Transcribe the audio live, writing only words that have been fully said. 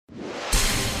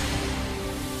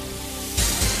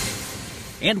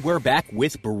And we're back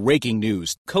with breaking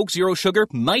news. Coke Zero Sugar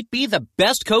might be the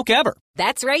best Coke ever.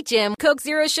 That's right, Jim. Coke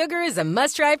Zero Sugar is a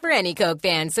must-try for any Coke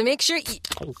fan, so make sure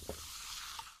you...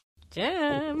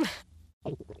 Jim.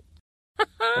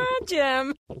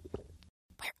 Jim.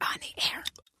 We're on the air.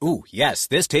 Ooh, yes,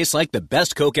 this tastes like the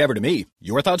best Coke ever to me.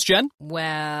 Your thoughts, Jen?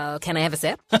 Well, can I have a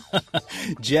sip?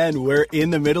 Jen, we're in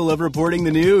the middle of reporting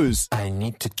the news. I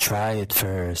need to try it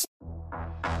first.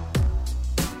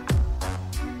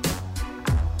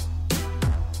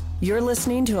 You're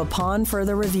listening to Upon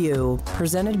Further Review,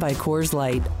 presented by Coors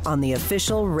Light on the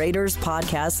official Raiders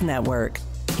Podcast Network.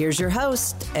 Here's your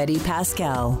host, Eddie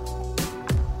Pascal.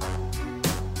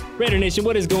 Raider Nation,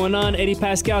 what is going on? Eddie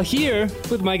Pascal here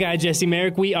with my guy Jesse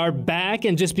Merrick. We are back,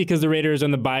 and just because the Raiders are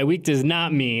on the bye week does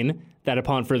not mean that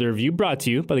Upon Further Review, brought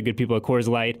to you by the good people at Coors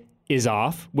Light, is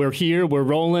off. We're here, we're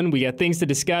rolling, we got things to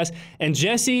discuss. And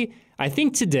Jesse, I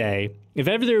think today, if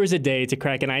ever there was a day to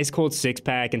crack an ice-cold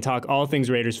six-pack and talk all things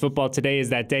Raiders football, today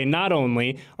is that day. Not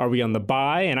only are we on the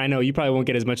bye, and I know you probably won't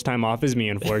get as much time off as me,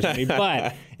 unfortunately,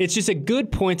 but it's just a good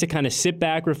point to kind of sit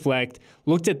back, reflect,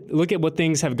 look at what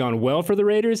things have gone well for the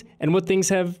Raiders and what things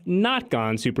have not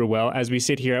gone super well as we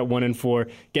sit here at 1-4,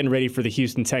 getting ready for the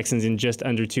Houston Texans in just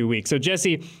under 2 weeks. So,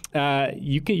 Jesse,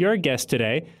 you're our guest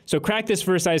today. So crack this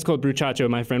first ice-cold bruchacho,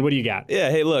 my friend. What do you got? Yeah,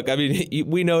 hey, look, I mean,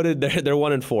 we noted they're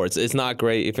 1-4. It's not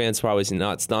great. Fans probably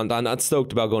not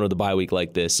stoked about going to the bye week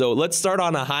like this. So let's start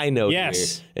on a high note here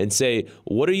and say,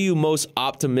 what are you most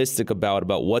optimistic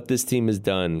about what this team has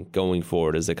done going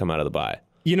forward as they come out of the bye?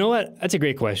 You know what? That's a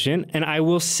great question. And I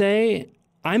will say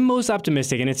I'm most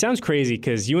optimistic, and it sounds crazy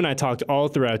because you and I talked all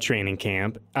throughout training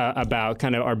camp about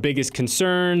kind of our biggest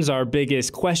concerns, our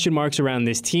biggest question marks around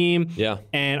this team. Yeah.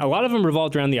 And a lot of them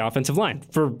revolved around the offensive line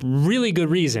for really good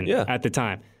reason at the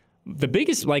time. My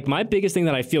biggest thing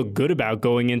that I feel good about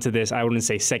going into this, I wouldn't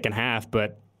say second half,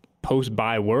 but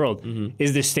post-bye world,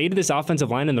 is the state of this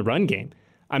offensive line in the run game.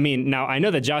 I mean, now I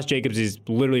know that Josh Jacobs is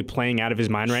literally playing out of his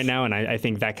mind right now, and I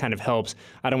think that kind of helps.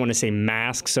 I don't want to say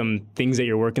mask some things that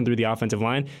you're working through the offensive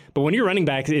line, but when your running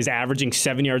back is averaging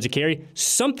 7 yards a carry,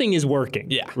 something is working.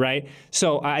 Yeah. Right?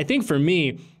 So I think for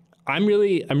me, I'm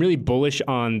really bullish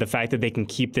on the fact that they can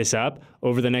keep this up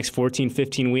over the next 14,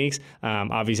 15 weeks.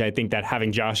 Obviously, I think that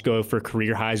having Josh go for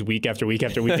career highs week after week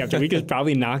after week after week is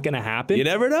probably not going to happen. You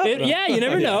never know. You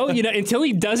never know. Until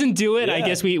he doesn't do it, I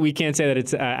guess we can't say that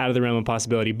it's out of the realm of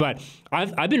possibility. But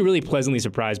I've been really pleasantly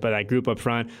surprised by that group up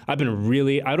front. I've been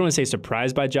really, I don't want to say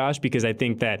surprised by Josh, because I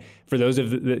think that for those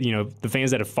of the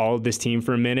fans that have followed this team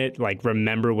for a minute, like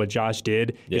remember what Josh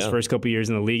did his first couple years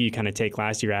in the league. You kind of take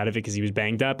last year out of it because he was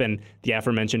banged up, and the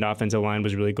aforementioned offensive line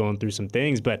was really going through some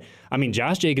things. But I mean,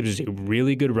 Josh Jacobs is a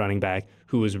really good running back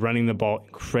who was running the ball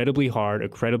incredibly hard,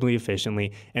 incredibly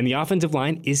efficiently, and the offensive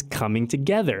line is coming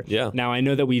together. Yeah. Now, I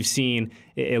know that we've seen,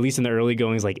 at least in the early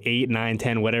goings, like 8, 9,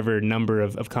 10, whatever number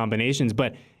of combinations,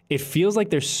 but it feels like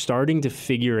they're starting to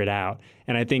figure it out.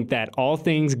 And I think that all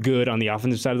things good on the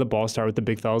offensive side of the ball start with the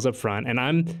big fellas up front, and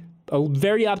I'm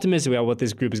very optimistic about what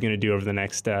this group is going to do over the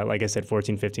next, like I said,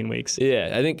 14, 15 weeks. Yeah,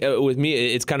 I think with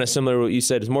me, it's kind of similar to what you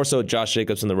said. It's more so Josh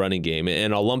Jacobs in the running game,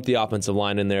 and I'll lump the offensive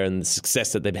line in there and the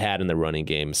success that they've had in the running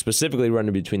game, specifically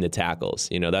running between the tackles.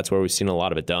 That's where we've seen a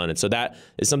lot of it done, and so that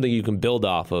is something you can build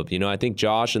off of. I think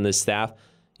Josh and this staff,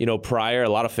 prior, a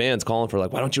lot of fans calling for,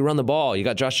 like, why don't you run the ball? You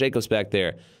got Josh Jacobs back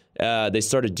there. They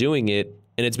started doing it,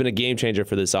 and it's been a game changer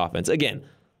for this offense. Again,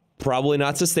 probably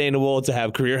not sustainable to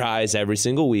have career highs every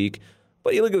single week.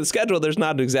 But you look at the schedule, there's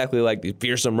not exactly like the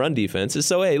fearsome run defenses.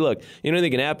 So, hey, look,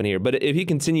 anything can happen here. But if he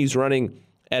continues running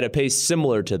at a pace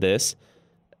similar to this,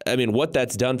 I mean, what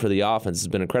that's done for the offense has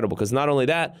been incredible. Because not only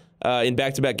that, in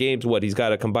back-to-back games, he's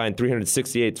got a combined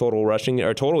 368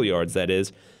 total yards, that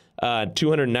is.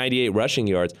 298 rushing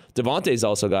yards. Devontae's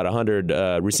also got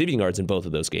 100 receiving yards in both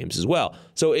of those games as well.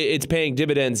 So it's paying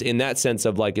dividends in that sense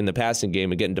of, like, in the passing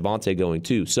game and getting Devontae going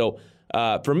too. So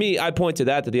for me, I point to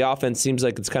that the offense seems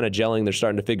like it's kind of gelling. They're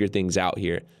starting to figure things out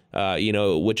here,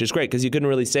 which is great, because you couldn't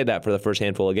really say that for the first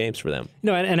handful of games for them.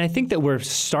 No, and I think that we're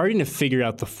starting to figure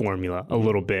out the formula a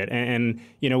little bit. And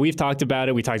we've talked about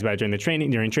it. We talked about it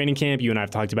during training camp. You and I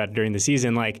have talked about it during the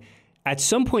season. Like, at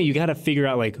some point, you got to figure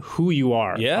out, like, who you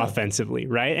are offensively,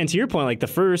 right? And to your point, like, the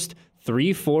first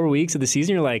 3-4 weeks of the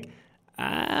season, you're like,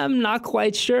 I'm not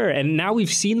quite sure. And now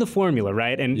we've seen the formula,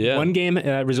 right? And one game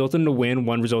resulted in a win,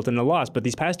 one resulted in a loss. But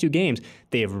these past 2 games,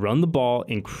 they have run the ball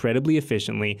incredibly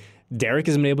efficiently. Derek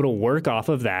has been able to work off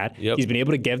of that. Yep. He's been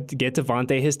able to get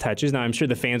Devontae his touches. Now, I'm sure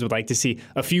the fans would like to see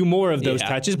a few more of those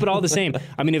touches, but all the same,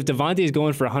 I mean, if Devontae is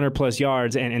going for 100-plus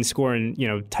yards and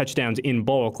scoring, touchdowns in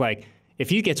bulk, like, if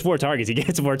he gets 4 targets, he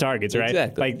gets 4 targets, right?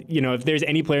 Exactly. Like, if there's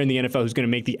any player in the NFL who's going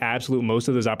to make the absolute most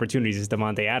of those opportunities, it's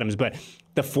Davante Adams. But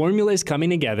the formula is coming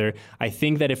together. I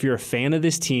think that if you're a fan of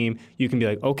this team, you can be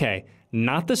like, okay,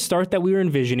 not the start that we were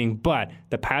envisioning, but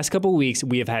the past couple weeks,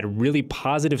 we have had really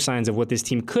positive signs of what this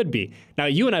team could be. Now,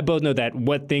 you and I both know that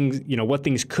what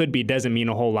things could be doesn't mean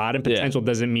a whole lot, and potential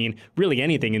doesn't mean really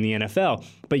anything in the NFL.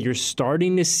 But you're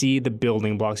starting to see the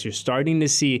building blocks. You're starting to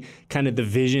see kind of the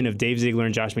vision of Dave Ziegler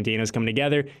and Josh McDaniels coming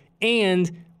together.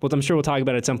 And what I'm sure we'll talk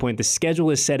about at some point, the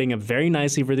schedule is setting up very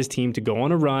nicely for this team to go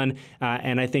on a run.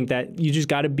 And I think that you just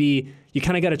got to you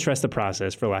kind of got to trust the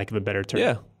process, for lack of a better term.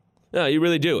 Yeah. No, you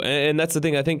really do. And that's the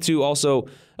thing, I think, too, also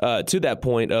to that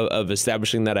point of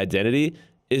establishing that identity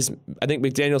is, I think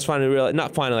McDaniel's finally realizing,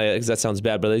 not finally, because that sounds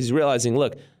bad, but he's realizing,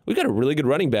 look, we've got a really good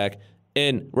running back,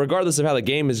 and regardless of how the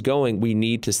game is going, we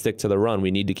need to stick to the run.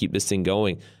 We need to keep this thing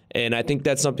going. And I think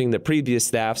that's something that previous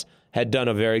staffs had done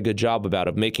a very good job about,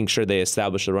 of making sure they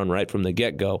establish the run right from the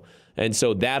get-go. And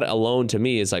so that alone to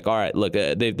me is like, all right, look,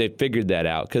 they've figured that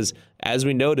out. Because as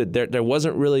we noted, there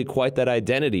wasn't really quite that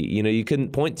identity. You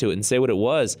couldn't point to it and say what it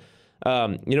was.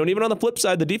 And even on the flip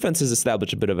side, the defense has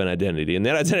established a bit of an identity, and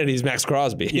that identity is Max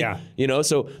Crosby. Yeah.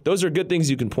 So those are good things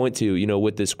you can point to,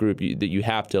 with this group that you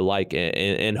have to like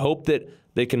and hope that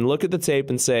they can look at the tape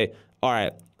and say, all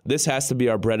right, this has to be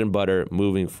our bread and butter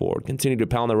moving forward. Continue to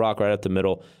pound the rock right up the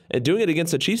middle. And doing it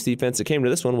against the Chiefs defense that came to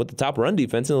this one with the top run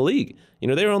defense in the league.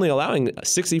 They were only allowing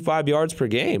 65 yards per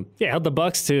game. Yeah, held the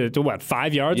Bucs to what,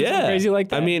 5 yards or something crazy like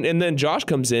that? And then Josh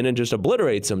comes in and just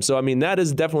obliterates them. So, that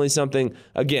is definitely something,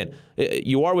 again,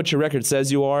 you are what your record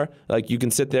says you are. Like, you can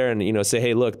sit there and, say,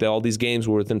 hey, look, all these games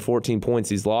were within 14 points,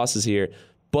 these losses here.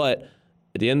 But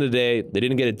at the end of the day, they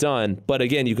didn't get it done. But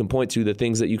again, you can point to the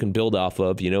things that you can build off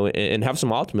of, and have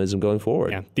some optimism going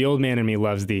forward. Yeah, the old man in me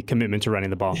loves the commitment to running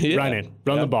the ball. Yeah.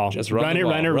 Run the ball. Just run it.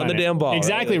 Run the damn ball.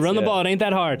 Exactly, right? run the ball. It ain't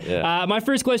that hard. Yeah. My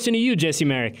first question to you, Jesse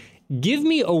Merrick. Give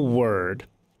me a word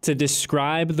to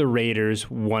describe the Raiders'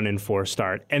 1-4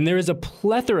 start. And there is a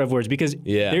plethora of words because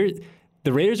the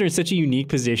Raiders are in such a unique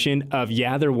position of,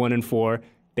 they're 1-4.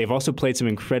 They've also played some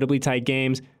incredibly tight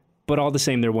games, but all the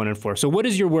same, they're 1-4. So what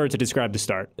is your word to describe the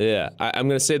start? Yeah, I'm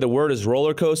going to say the word is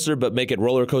roller coaster, but make it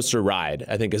roller coaster ride,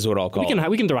 I think is what I'll call it.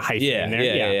 We can throw a hyphen in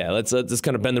there. Yeah. Let's just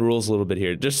kind of bend the rules a little bit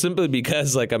here. Just simply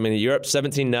because, you're up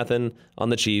 17-0 on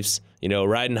the Chiefs,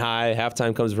 riding high,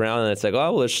 halftime comes around, and it's like, oh,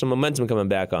 well, there's some momentum coming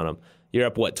back on them. You're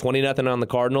up, 20-0 on the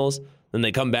Cardinals? Then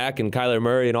they come back, and Kyler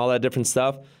Murray and all that different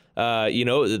stuff.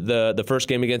 The first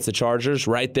game against the Chargers,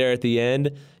 right there at the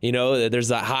end, there's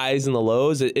the highs and the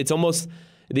lows. It's almost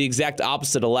the exact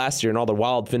opposite of last year and all the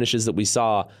wild finishes that we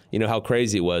saw, how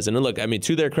crazy it was. And look,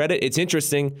 to their credit, it's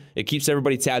interesting. It keeps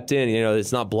everybody tapped in.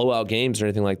 It's not blowout games or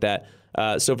anything like that.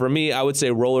 So for me, I would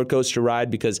say roller coaster ride,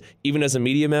 because even as a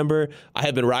media member, I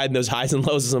have been riding those highs and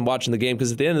lows as I'm watching the game,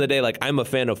 because at the end of the day, I'm a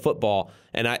fan of football.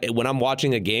 And when I'm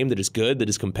watching a game that is good, that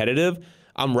is competitive,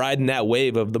 I'm riding that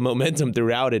wave of the momentum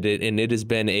throughout it, and it has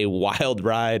been a wild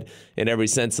ride in every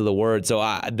sense of the word. So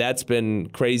that's been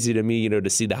crazy to me, to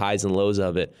see the highs and lows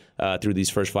of it through these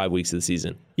first 5 weeks of the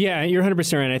season. Yeah, you're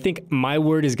 100% right. I think my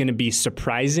word is going to be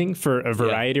surprising for a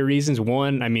variety of reasons.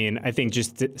 One, I think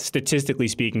just statistically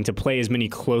speaking, to play as many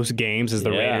close games as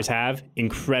the Raiders have,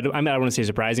 incredible. I don't want to say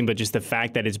surprising, but just the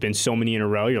fact that it's been so many in a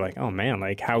row, you're like, oh man,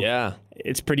 how... Yeah.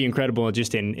 It's pretty incredible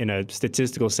just in a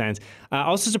statistical sense.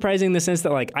 Also surprising in the sense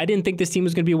that, I didn't think this team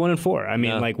was going to be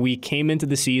 1-4. We came into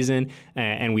the season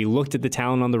and we looked at the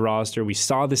talent on the roster. We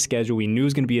saw the schedule. We knew it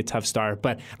was going to be a tough start,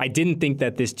 but I didn't think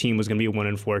that this team was going to be a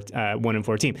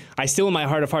 1-4 team. I still, in my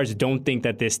heart of hearts, don't think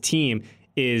that this team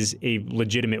is a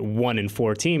legitimate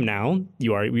 1-4 team now.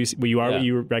 You are what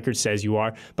your record says you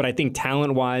are. But I think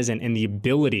talent-wise and the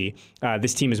ability,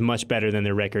 this team is much better than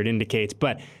their record indicates.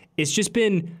 But it's just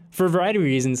been, for a variety of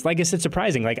reasons, like I said,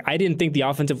 surprising. I didn't think the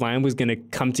offensive line was going to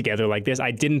come together like this.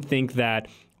 I didn't think that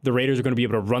the Raiders are going to be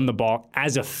able to run the ball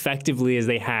as effectively as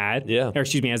they had,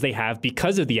 as they have,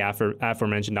 because of the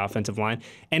aforementioned offensive line.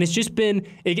 And it's just been,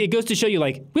 it goes to show you,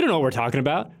 we don't know what we're talking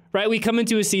about, right? We come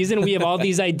into a season and we have all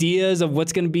these ideas of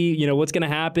what's going to be, what's going to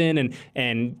happen,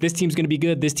 and this team's going to be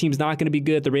good, this team's not going to be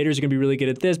good, the Raiders are going to be really good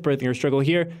at this, but they're going to struggle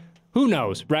here. Who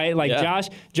knows, right? Josh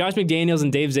McDaniels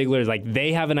and Dave Ziegler,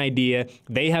 they have an idea,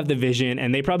 they have the vision,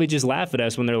 and they probably just laugh at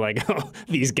us when they're like, oh,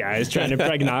 these guys trying to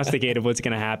prognosticate of what's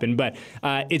going to happen. But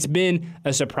it's been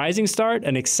a surprising start,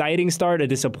 an exciting start, a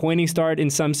disappointing start in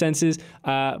some senses.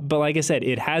 But like I said,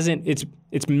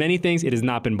 it's many things. It has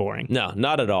not been boring. No,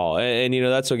 not at all. And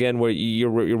that's, again, where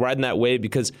you're riding that wave,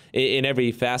 because in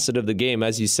every facet of the game,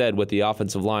 as you said, with the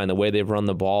offensive line, the way they've run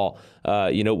the ball,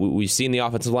 we've seen the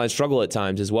offensive line struggle at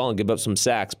times as well and give up some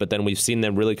sacks, but then we've seen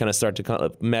them really kind of start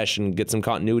to mesh and get some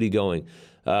continuity going.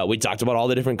 We talked about all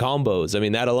the different combos. I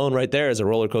mean, that alone right there is a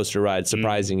roller coaster ride.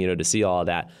 Surprising, to see all of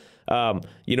that.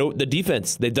 The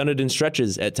defense, they've done it in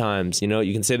stretches at times.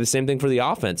 You can say the same thing for the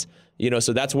offense.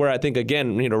 So that's where I think,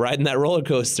 again, riding that roller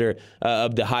coaster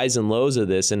of the highs and lows of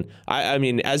this. And I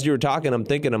mean, as you were talking,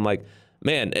 I'm like,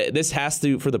 man, this has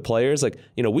to, for the players, like,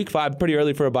 week 5, pretty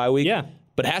early for a bye week. Yeah.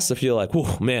 But it has to feel like,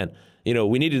 whoa, man,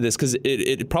 we needed this, because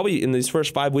it probably in these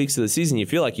first 5 weeks of the season, you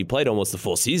feel like you played almost the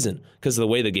full season because of the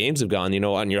way the games have gone,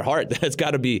 on your heart. That's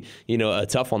got to be,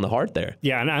 tough on the heart there.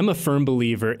 Yeah, and I'm a firm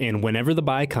believer in whenever the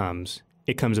bye comes,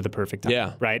 it comes at the perfect time.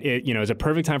 Yeah. Right? It's a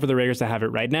perfect time for the Raiders to have it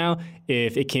right now.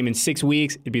 If it came in 6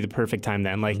 weeks, it'd be the perfect time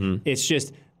then. Like, It's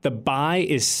just, the bye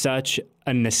is such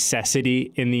a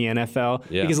necessity in the NFL.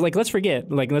 Yeah. Because, let's not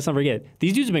forget,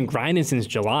 these dudes have been grinding since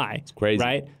July. It's crazy.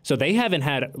 Right? So they haven't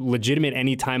had legitimate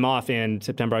any time off in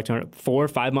September, October, 4 or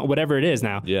 5 months, whatever it is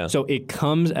now. Yeah. So it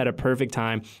comes at a perfect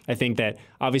time. I think that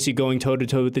obviously going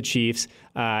toe-to-toe with the Chiefs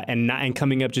and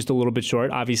coming up just a little bit short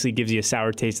obviously gives you a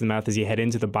sour taste in the mouth as you head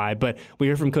into the bye. But we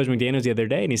heard from Coach McDaniels the other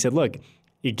day, and he said, look,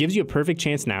 it gives you a perfect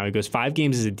chance now. He goes, 5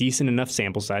 games is a decent enough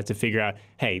sample size to figure out,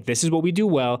 hey, this is what we do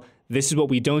well, this is what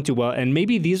we don't do well, and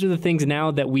maybe these are the things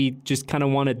now that we just kind of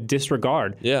want to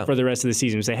disregard for the rest of the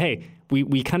season. We say, hey,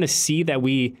 we kind of see that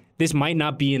this might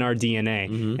not be in our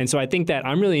DNA. And so I think that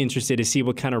I'm really interested to see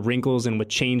what kind of wrinkles and what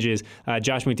changes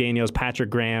Josh McDaniels, Patrick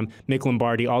Graham, Mick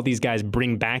Lombardi, all these guys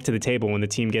bring back to the table when the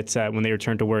team gets when they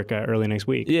return to work early next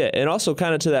week. Yeah, and also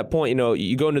kind of to that point,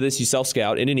 you go into this, you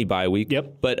self-scout in any bye week.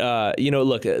 Yep. But,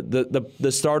 look,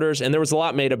 the starters, and there was a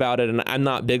lot made about it, and I'm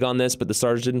not big on this, but the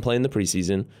starters didn't play in the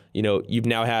preseason. You've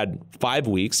now had 5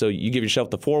 weeks, so you give yourself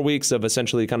the 4 weeks of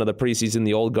essentially kind of the preseason,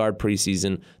 the old guard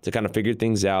preseason to kind of figure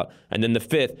things out. And then the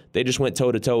 5th, they just went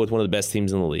toe-to-toe with one of the best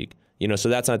teams in the league. So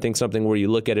that's, I think, something where you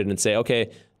look at it and say, okay,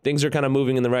 things are kind of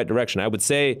moving in the right direction. I would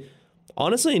say,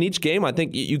 honestly, in each game, I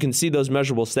think you can see those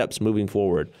measurable steps moving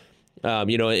forward.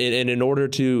 And in order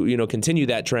to, continue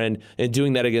that trend and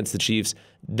doing that against the Chiefs,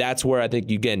 that's where I think,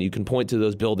 again, you can point to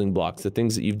those building blocks, the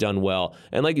things that you've done well.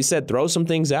 And like you said, throw some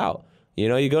things out.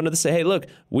 You go into the say, hey, look,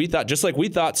 we thought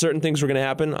certain things were going to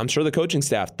happen. I'm sure the coaching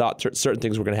staff thought certain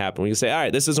things were going to happen. We can say, all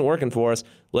right, this isn't working for us.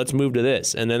 Let's move to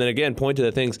this. And then again, point to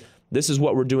the things. This is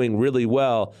what we're doing really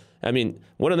well. I mean,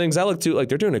 one of the things I look to,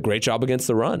 they're doing a great job against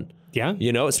the run. Yeah.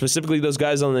 Specifically those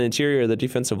guys on the interior of the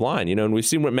defensive line. And we've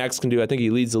seen what Max can do. I think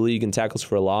he leads the league in tackles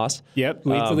for a loss. Yep,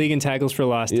 leads the league in tackles for a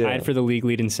loss, tied for the league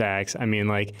lead in sacks. I mean,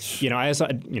 I also,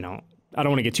 I don't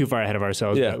want to get too far ahead of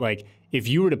ourselves, but if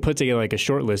you were to put together a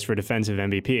short list for defensive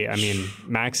MVP, I mean,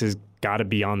 Max has got to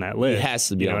be on that list. He has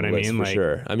to be on the list for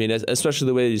sure. I mean, especially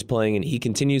the way he's playing, and he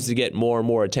continues to get more and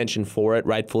more attention for it,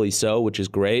 rightfully so, which is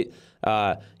great.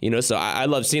 So I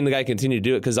love seeing the guy continue to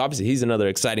do it, because obviously he's another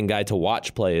exciting guy to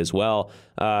watch play as well.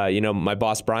 My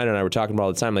boss Brian and I were talking about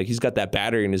all the time, he's got that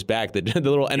battery in his back, the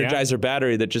little Energizer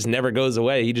battery that just never goes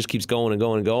away. He just keeps going and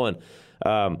going and going.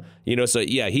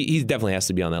 He definitely has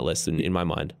to be on that list in my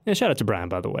mind. And shout out to Brian,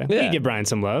 by the way. Yeah. We can give Brian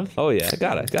some love. Oh yeah,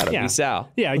 gotta be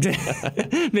Sal. Yeah,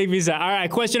 make me Sal. All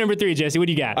right, question number 3, Jesse. What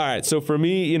do you got? All right, so for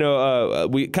me,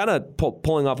 we kind of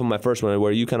pulling off on my first one,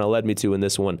 where you kind of led me to in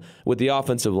this one with the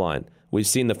offensive line. We've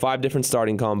seen the 5 different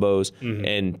starting combos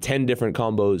and 10 different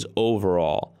combos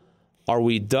overall. Are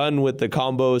we done with the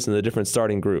combos and the different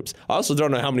starting groups? I also don't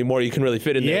know how many more you can really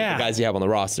fit in there with the guys you have on the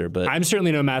roster. But I'm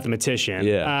certainly no mathematician.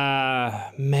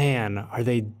 Yeah. Man, are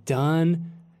they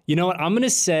done? You know what? I'm gonna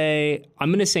say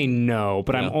no,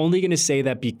 but I'm only gonna say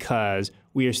that because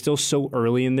we are still so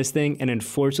early in this thing, and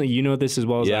unfortunately, you know this as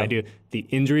well as I do. The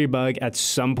injury bug at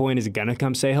some point is gonna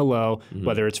come say hello,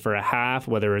 whether it's for a half,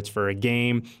 whether it's for a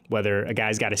game, whether a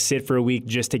guy's got to sit for a week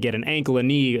just to get an ankle, a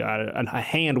knee, a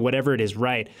hand, whatever it is,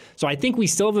 right? So I think we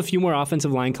still have a few more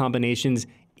offensive line combinations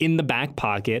in the back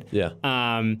pocket. Yeah.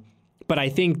 But I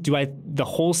think the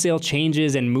wholesale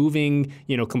changes and moving,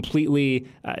 completely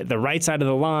the right side of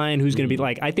the line, who's going to be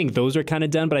I think those are kind of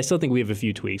done, but I still think we have a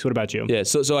few tweaks. What about you? Yeah,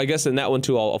 so I guess in that one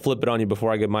too, I'll flip it on you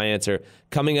before I give my answer.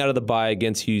 Coming out of the bye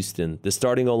against Houston, the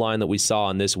starting O-line that we saw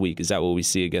on this week, is that what we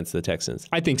see against the Texans?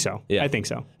 I think so. Yeah. I think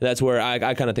so. That's where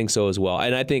I kind of think so as well.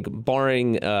 And I think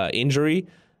barring injury,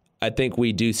 I think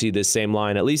we do see this same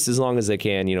line, at least as long as they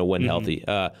can, when healthy.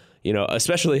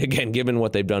 Especially, again, given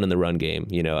what they've done in the run game,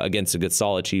 against a good,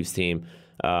 solid Chiefs team.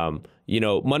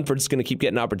 Munford's going to keep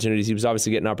getting opportunities. He was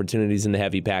obviously getting opportunities in the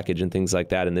heavy package and things like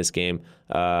that in this game.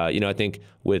 I think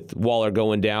with Waller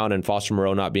going down and Foster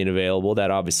Moreau not being available, that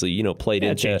obviously, played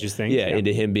into changes things.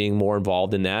 into him being more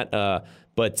involved in that.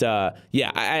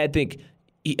 I think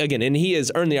he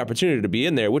has earned the opportunity to be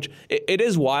in there, which it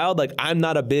is wild. Like, I'm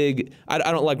not a big, I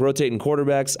don't like rotating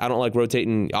quarterbacks. I don't like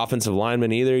rotating offensive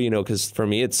linemen either, because for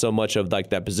me, it's so much of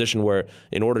like that position where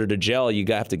in order to gel, you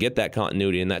have to get that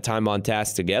continuity and that time on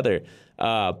task together.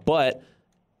 But,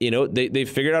 they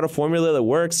figured out a formula that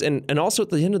works. And also at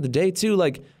the end of the day, too,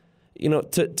 like,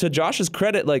 to Josh's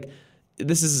credit, like,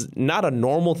 this is not a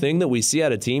normal thing that we see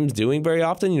out of teams doing very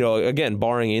often, again,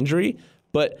 barring injury.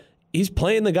 But he's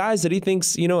playing the guys that he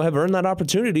thinks, have earned that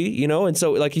opportunity, and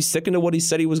so like he's sticking to what he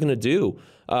said he was going to do,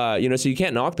 so you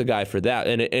can't knock the guy for that,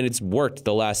 and it's worked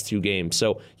the last 2 games.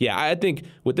 So yeah, I think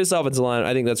with this offensive line,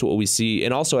 I think that's what we see,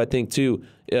 and also I think too,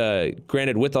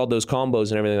 granted with all those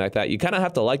combos and everything like that, you kind of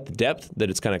have to like the depth that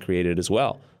it's kind of created as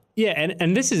well. Yeah,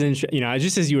 and this is interesting.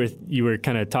 Just as you were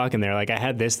kind of talking there, like I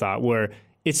had this thought where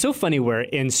it's so funny where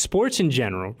in sports in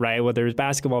general, right, whether it's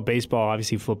basketball, baseball,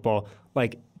 obviously football,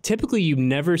 like typically you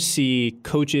never see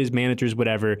coaches, managers,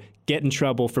 whatever, get in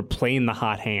trouble for playing the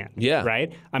hot hand. Yeah.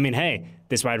 Right? I mean, hey,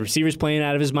 this wide receiver's playing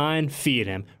out of his mind, feed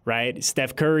him, right?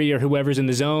 Steph Curry or whoever's in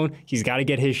the zone, he's got to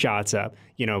get his shots up,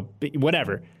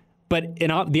 whatever. But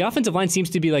the offensive line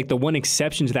seems to be like the one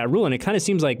exception to that rule, and it kind of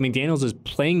seems like McDaniels is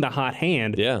playing the hot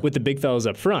hand with the big fellas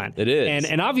up front. It is,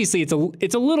 and obviously it's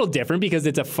a little different because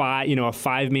it's a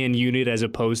 5-man unit as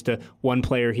opposed to one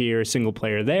player here, a single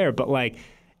player there. But like,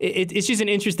 it's just an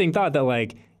interesting thought that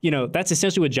like that's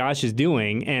essentially what Josh is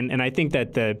doing, and I think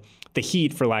that the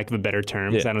heat, for lack of a better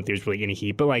term, because I don't think there's really any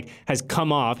heat, but like has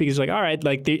come off because like, all right,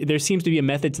 like there seems to be a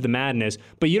method to the madness,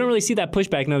 but you don't really see that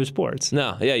pushback in other sports.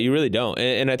 No, yeah, you really don't.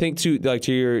 And I think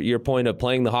to your point of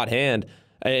playing the hot hand,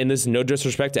 and this is no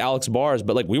disrespect to Alex Bars,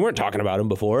 but like we weren't talking about him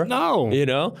before. No.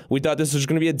 We thought this was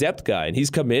going to be a depth guy, and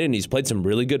he's come in and he's played some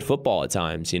really good football at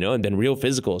times, and been real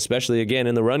physical, especially again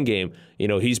in the run game.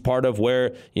 He's part of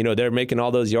where, they're making all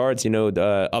those yards,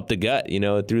 up the gut,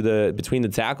 between the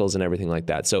tackles and everything like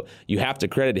that. So you have to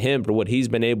credit him for what he's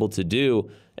been able to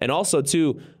do. And also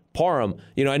too, Parham,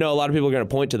 I know a lot of people are going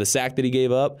to point to the sack that he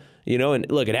gave up.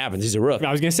 And look, it happens. He's a rookie.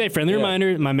 I was going to say, friendly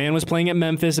reminder, my man was playing at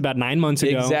Memphis about 9 months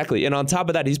ago. Exactly. And on top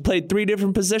of that, he's played 3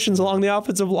 different positions along the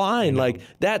offensive line. Like,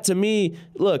 that to me,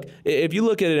 look, if you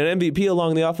look at an MVP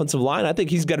along the offensive line, I think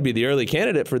he's got to be the early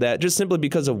candidate for that, just simply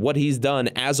because of what he's done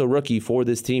as a rookie for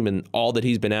this team and all that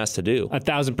he's been asked to do.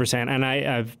 1,000%. And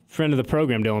a friend of the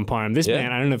program, Dylan Parham, this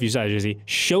man, I don't know if you saw it, Jesse,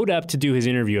 showed up to do his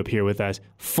interview up here with us,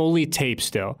 fully taped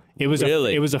still. It was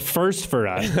a first for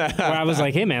us. Where I was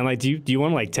like, hey man, like, do you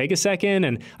want to like take a second?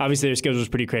 And obviously their schedule was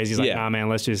pretty crazy. He's like, nah man,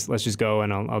 let's just go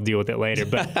and I'll deal with it later.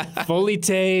 But fully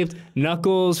taped,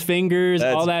 knuckles, fingers,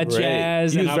 all that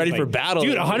jazz. He was ready for battle,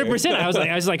 dude. 100%.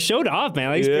 I was like, showed off, man.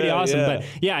 Like, it's pretty awesome. Yeah. But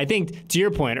yeah, I think to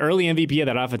your point, early MVP of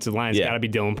that offensive line has got to be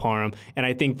Dylan Parham. And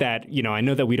I think that I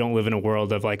know that we don't live in a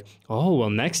world of like, oh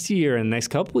well, next year and the next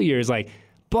couple of years, like,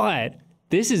 but.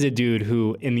 This is a dude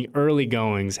who, in the early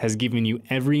goings, has given you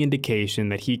every indication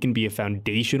that he can be a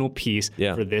foundational piece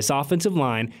for this offensive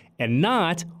line and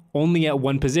not only at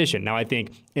one position. Now, I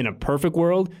think in a perfect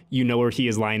world, you know where he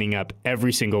is lining up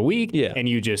every single week, and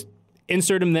you just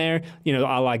insert him there, a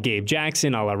la Gabe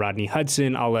Jackson, a la Rodney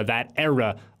Hudson, a la that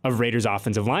era of Raiders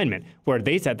offensive linemen, where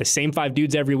they had the same 5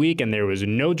 dudes every week and there was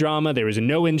no drama, there was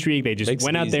no intrigue. They just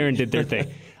went out there and did their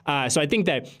thing. So I think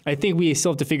we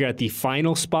still have to figure out the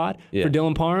final spot for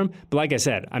Dylan Parham. But like I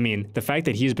said, I mean, the fact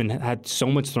that he's had so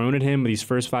much thrown at him these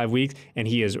first 5 weeks and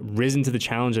he has risen to the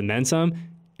challenge and then some,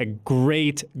 a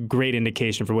great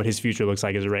indication for what his future looks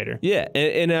like as a Raider. Yeah,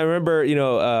 and I remember,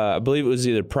 I believe it was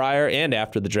either prior and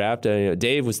after the draft,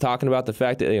 Dave was talking about the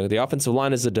fact that the offensive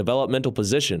line is a developmental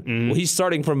position. Mm-hmm. Well, he's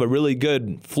starting from a really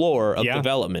good floor of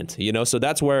development, so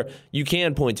that's where you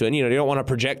can point to it. And, you don't want to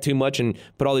project too much and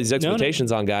put all these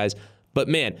expectations on guys. But,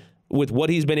 man, with what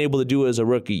he's been able to do as a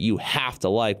rookie, you have to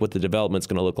like what the development's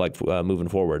going to look like moving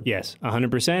forward. Yes,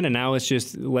 100%. And now it's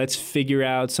just let's figure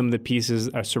out some of the pieces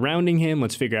surrounding him.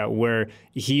 Let's figure out where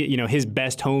his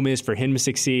best home is for him to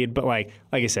succeed. But like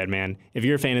I said, man, if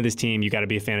you're a fan of this team, you got to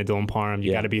be a fan of Dylan Parham.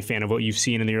 You got to be a fan of what you've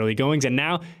seen in the early goings. And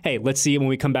now, hey, let's see when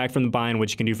we come back from the bye and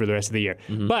what you can do for the rest of the year.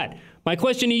 Mm-hmm. But my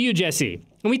question to you, Jesse,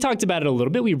 and we talked about it a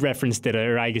little bit. We referenced it,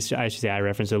 or I guess I should say I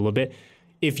referenced it a little bit.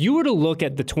 If you were to look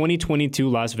at the 2022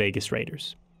 Las Vegas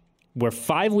Raiders, we're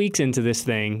 5 weeks into this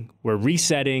thing, we're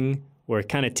resetting, we're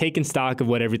kind of taking stock of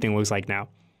what everything looks like now.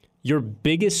 Your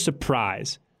biggest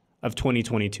surprise of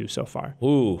 2022 so far?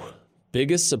 Ooh,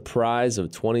 biggest surprise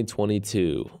of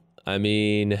 2022. I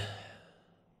mean,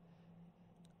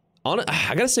 I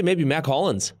got to say maybe Mac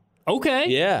Hollins. Okay.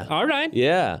 Yeah. All right.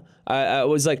 Yeah. I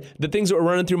was like, the things that were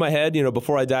running through my head,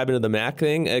 before I dive into the Mac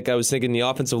thing, like I was thinking the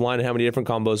offensive line and how many different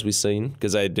combos we've seen,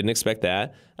 because I didn't expect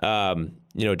that.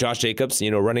 Josh Jacobs,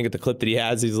 running at the clip that he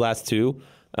has these last two.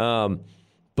 No,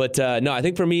 I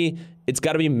think for me, it's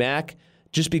got to be Mac,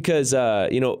 just because,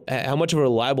 how much of a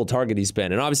reliable target he's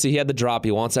been. And obviously he had the drop.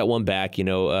 He wants that one back, in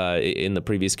the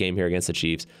previous game here against the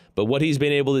Chiefs. But what he's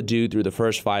been able to do through the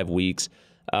first 5 weeks,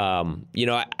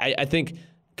 I think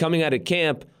coming out of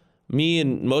camp, me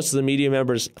and most of the media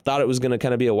members thought it was going to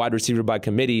kind of be a wide receiver by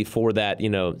committee for that,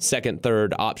 second,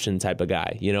 third option type of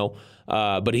guy,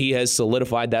 but he has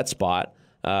solidified that spot,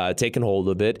 taken hold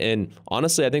of it. And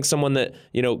honestly, I think someone that,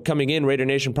 coming in, Raider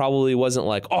Nation probably wasn't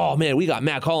like, oh man, we got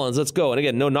Mac Hollins, let's go. And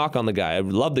again, no knock on the guy. I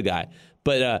love the guy.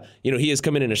 But, he has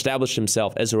come in and established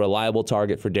himself as a reliable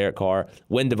target for Derek Carr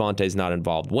when Devontae's not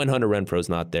involved, when Hunter Renfro's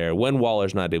not there, when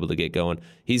Waller's not able to get going.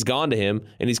 He's gone to him,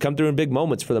 and he's come through in big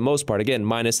moments for the most part, again,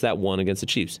 minus that one against the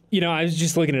Chiefs. I was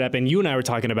just looking it up, and you and I were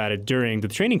talking about it during the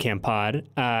training camp pod,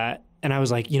 and I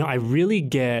was like, I really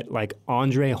get like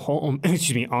Andre Holmes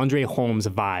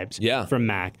vibes from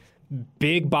Mac.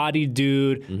 Big bodied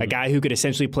dude, a guy who could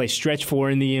essentially play stretch four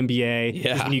in the NBA.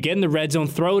 Yeah. When you get in the red zone,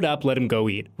 throw it up, let him go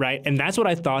eat, right? And that's what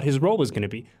I thought his role was going to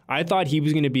be. I thought he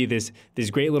was going to be this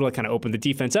great little kind of open the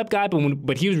defense up guy,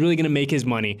 but he was really going to make his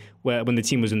money when the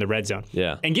team was in the red zone.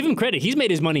 Yeah. And give him credit, he's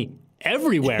made his money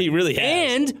everywhere. He really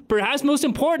has. And perhaps most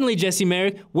importantly, Jesse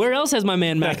Merrick, where else has my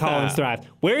man Mac Hollins thrived?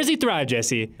 Where has he thrived,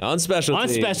 Jesse? On special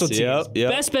teams. On special teams.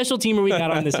 Yep. Best special teamer we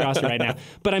got on this roster right now.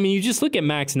 But, you just look at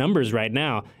Mac's numbers right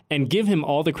now and give him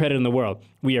all the credit in the world.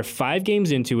 We are 5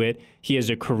 games into it. He has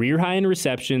a career high in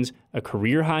receptions, a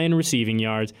career high in receiving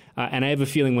yards, and I have a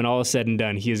feeling when all is said and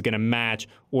done, he is going to match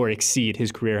or exceed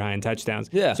his career high in touchdowns.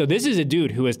 Yeah. So this is a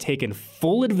dude who has taken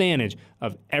full advantage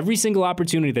of every single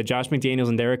opportunity that Josh McDaniels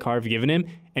and Derek Carr have given him,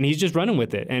 and he's just running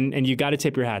with it. And you got to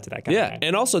tip your hat to that guy. Yeah,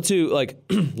 and also, too, like,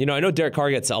 I know Derek Carr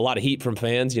gets a lot of heat from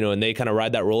fans, and they kind of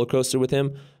ride that roller coaster with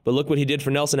him. But look what he did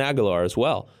for Nelson Aguilar as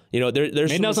well.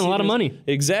 There's made Nelson a lot of money.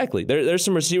 Exactly. There's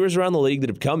some receivers around the league that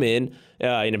have come in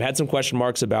and have had some question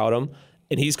marks about him.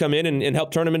 And he's come in and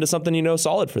helped turn him into something,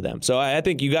 solid for them. So I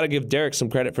think you got to give Derek some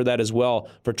credit for that as well,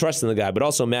 for trusting the guy, but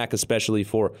also Mac especially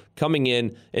for coming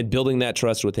in and building that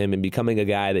trust with him and becoming a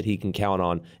guy that he can count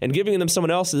on and giving them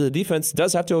someone else that the defense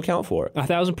does have to account for.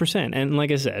 1,000%. And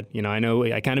like I said, I know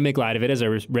I kind of make light of it as a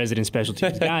resident special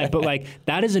teams guy, but like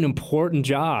that is an important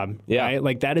job, right?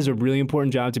 Like that is a really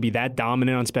important job, to be that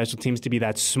dominant on special teams, to be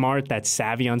that smart, that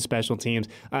savvy on special teams.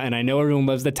 And I know everyone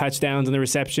loves the touchdowns and the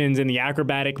receptions and the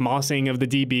acrobatic mossing of the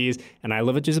DBs, and I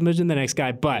love it just as much as the next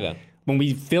guy. But when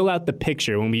we fill out the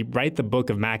picture, when we write the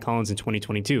book of Mac Hollins in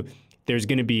 2022, there's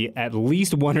going to be at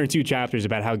least 1 or 2 chapters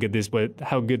about how good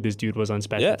this dude was on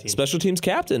special teams. Special teams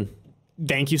captain.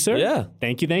 Thank you, sir. Yeah.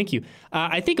 Thank you.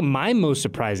 I think my most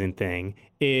surprising thing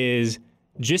is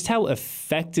just how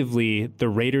effectively the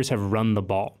Raiders have run the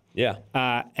ball. Yeah.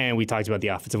 And we talked about the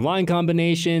offensive line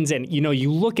combinations. And,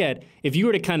 you look at, if you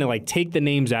were to kind of like take the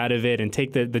names out of it and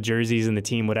take the jerseys and the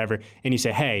team, whatever, and you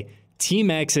say, hey,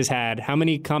 Team X has had, how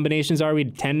many combinations are we?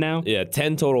 10 now? Yeah,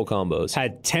 10 total combos.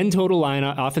 Had 10 total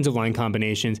offensive line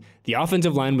combinations. The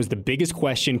offensive line was the biggest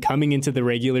question coming into the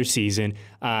regular season.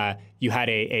 You had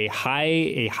a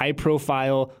high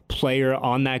profile player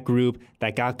on that group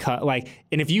that got cut.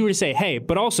 And if you were to say, hey,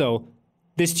 but also,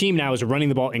 this team now is running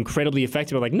the ball incredibly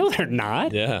effective. Like, no, they're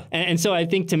not. Yeah. And so I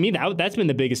think, to me, that's been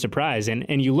the biggest surprise. And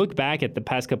you look back at the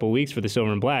past couple of weeks for the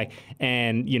Silver and Black,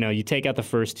 and, you take out the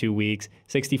first 2 weeks,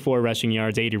 64 rushing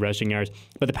yards, 80 rushing yards.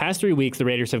 But the past 3 weeks, the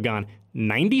Raiders have gone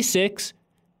 96,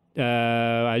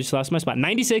 I just lost my spot,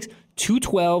 96,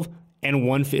 212, and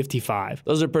 155.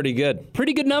 Those are pretty good.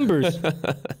 Pretty good numbers.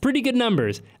 Pretty good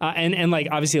numbers. And like,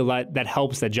 obviously, a lot that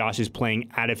helps that Josh is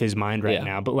playing out of his mind right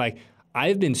now. But, like,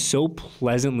 I've been so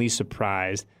pleasantly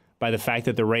surprised by the fact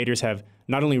that the Raiders have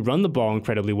not only run the ball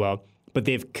incredibly well, but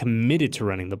they've committed to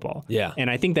running the ball. Yeah. And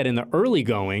I think that in the early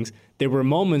goings, there were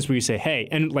moments where you say, hey,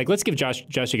 and like, let's give Josh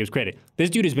Jacobs credit. This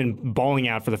dude has been balling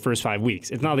out for the first 5 weeks.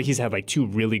 It's not like he's had like 2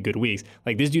 really good weeks.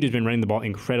 Like, this dude has been running the ball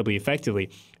incredibly effectively.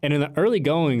 And in the early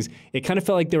goings, it kind of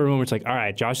felt like there were moments like, all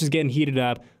right, Josh is getting heated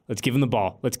up. Let's give him the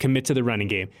ball. Let's commit to the running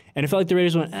game. And it felt like the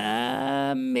Raiders went,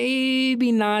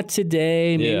 maybe not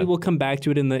today. Maybe we'll come back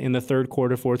to it in the third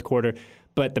quarter, fourth quarter.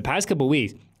 But the past couple of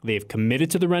weeks, they've committed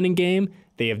to the running game.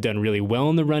 They have done really well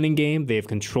in the running game. They have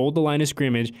controlled the line of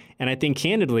scrimmage. And I think,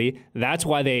 candidly, that's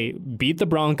why they beat the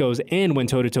Broncos and went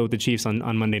toe-to-toe with the Chiefs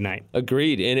on Monday night.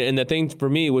 Agreed. And the thing for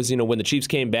me was, when the Chiefs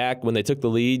came back, when they took the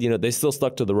lead, they still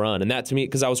stuck to the run. And that, to me,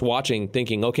 because I was watching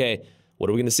thinking, okay, what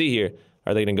are we going to see here?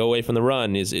 Are they going to go away from the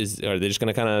run? Are they just going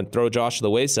to kind of throw Josh to the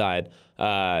wayside?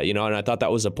 And I thought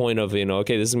that was a point of,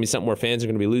 okay, this is going to be something where fans are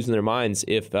going to be losing their minds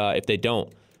if they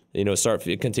don't,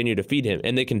 continue to feed him.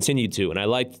 And they continue to, and I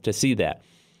like to see that.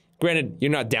 Granted, you're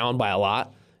not down by a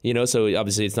lot. So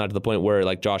obviously it's not to the point where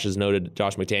like Josh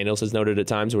McDaniels has noted at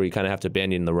times where you kind of have to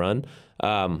abandon the run.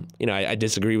 I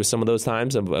disagree with some of those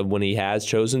times of when he has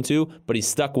chosen to, but he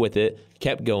stuck with it,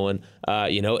 kept going,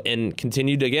 and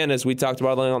continued again, as we talked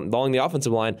about along the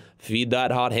offensive line, feed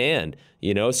that hot hand,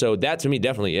 So that to me,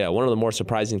 definitely, one of the more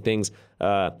surprising things,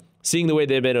 seeing the way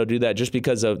they've been able to do that just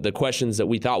because of the questions that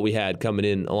we thought we had coming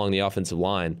in along the offensive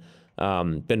line,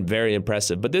 been very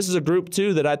impressive. But this is a group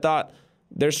too that I thought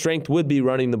their strength would be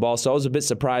running the ball, so I was a bit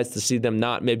surprised to see them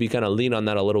not maybe kind of lean on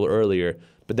that a little earlier.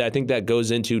 But I think that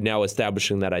goes into now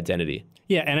establishing that identity.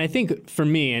 Yeah, and I think for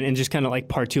me, and just kind of like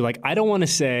part two, like I don't want to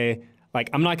say, like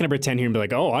I'm not going to pretend here and be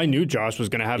like, oh, I knew Josh was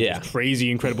going to have this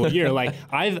crazy, incredible year. Like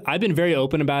I've been very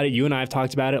open about it. You and I have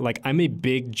talked about it. Like I'm a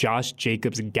big Josh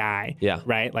Jacobs guy. Yeah.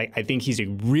 Right. Like I think he's a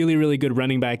really, really good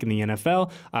running back in the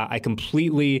NFL. I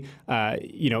completely,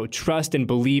 trust and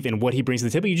believe in what he brings to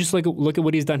the table. You just look at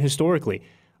what he's done historically.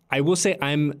 I will say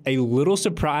I'm a little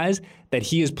surprised that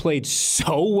he has played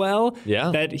so well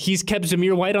that he's kept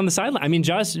Zamir White on the sideline. I mean,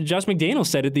 Josh McDaniels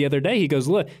said it the other day. He goes,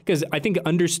 look, because I think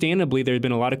understandably there have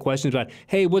been a lot of questions about,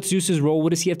 hey, what's Zeus's role?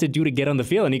 What does he have to do to get on the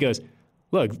field? And he goes,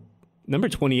 look, number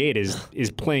 28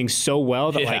 is playing so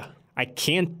well that like I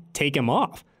can't take him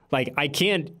off. Like I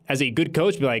can't, as a good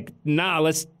coach, be like, nah,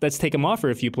 let's take him off for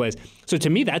a few plays. So to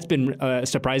me, that's been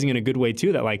surprising in a good way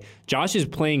too. That like Josh is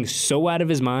playing so out of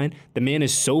his mind. The man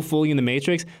is so fully in the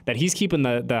matrix that he's keeping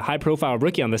the high profile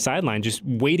rookie on the sideline, just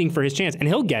waiting for his chance, and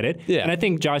he'll get it. Yeah. And I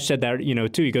think Josh said that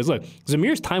too. He goes, look,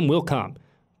 Zamir's time will come.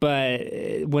 But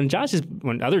when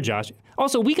other Josh,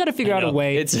 also we got to figure out a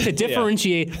way to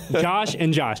differentiate Josh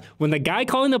and Josh. When the guy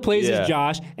calling the plays is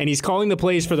Josh, and he's calling the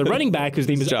plays for the running back whose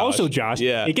name is also Josh,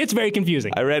 it gets very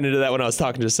confusing. I ran into that when I was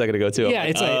talking just a second ago too. Yeah,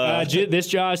 it's like this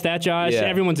Josh, that Josh,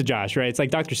 everyone's a Josh, right? It's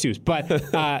like Dr. Seuss.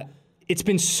 But it's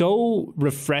been so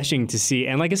refreshing to see,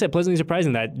 and like I said, pleasantly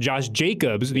surprising that Josh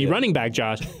Jacobs, the running back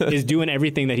Josh, is doing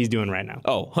everything that he's doing right now.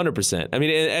 Oh, 100%. I mean,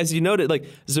 as you noted, like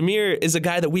Zamir is a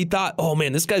guy that we thought, oh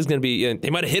man, this guy's going to be, they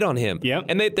might have hit on him. Yep.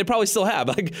 And they probably still have.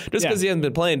 Like just because he hasn't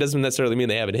been playing doesn't necessarily mean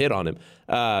they haven't hit on him.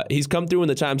 He's come through in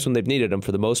the times when they've needed him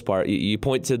for the most part. You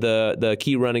point to the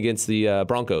key run against the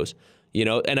Broncos.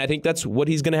 And I think that's what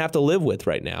he's going to have to live with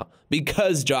right now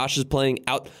because Josh is playing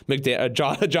out.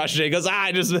 Josh Jacobs.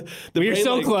 We were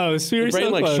so close. We were so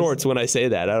close. Like shorts when I say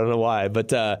that. I don't know why, but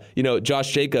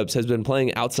Josh Jacobs has been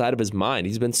playing outside of his mind.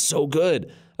 He's been so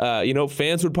good.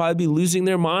 Fans would probably be losing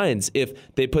their minds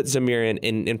if they put Zamir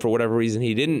in and for whatever reason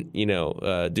he didn't,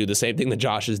 do the same thing that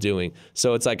Josh is doing.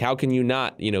 So it's like, how can you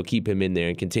not, keep him in there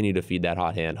and continue to feed that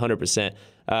hot hand? 100%.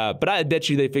 But I bet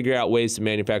you they figure out ways to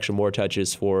manufacture more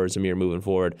touches for Zamir moving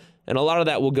forward. And a lot of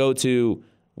that will go to,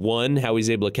 one, how he's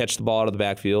able to catch the ball out of the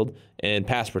backfield and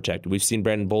pass protect. We've seen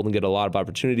Brandon Bolden get a lot of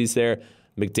opportunities there.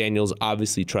 McDaniels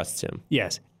obviously trusts him.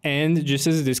 Yes. And just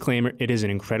as a disclaimer, it is an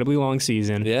incredibly long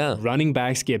season. Yeah. Running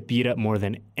backs get beat up more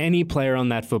than any player on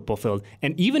that football field.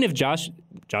 And even if Josh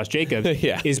Jacobs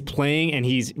is playing and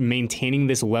he's maintaining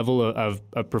this level of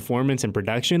performance and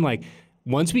production, like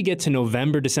once we get to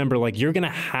November, December, like you're going to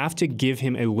have to give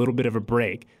him a little bit of a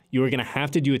break. You are going to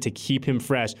have to do it to keep him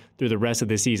fresh through the rest of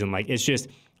the season. Like it's just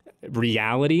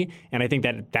reality, and I think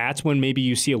that's when maybe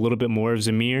you see a little bit more of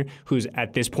Zamir, who's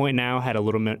at this point now had a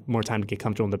little bit more time to get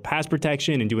comfortable in the pass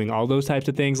protection and doing all those types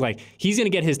of things. Like he's going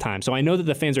to get his time. So I know that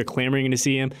the fans are clamoring to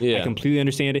see him. I completely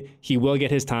understand it. He will get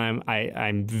his time.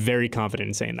 I'm very confident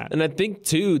in saying that. And I think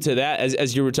too, to that,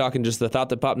 as you were talking, just the thought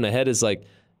that popped in my head is like,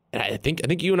 and I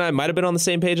think you and I might have been on the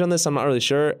same page on this. I'm not really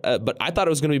sure. But I thought it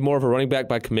was going to be more of a running back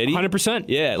by committee. 100%.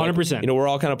 Yeah. 100%. We're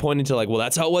all kind of pointing to like, well,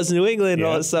 that's how it was in New England and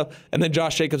all that stuff. And then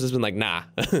Josh Jacobs has been like, nah.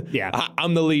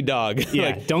 I'm the lead dog. Yeah.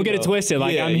 Like, don't get it twisted.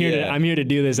 Like I'm here to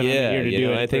do this and I'm here to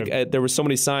do it. I think there were so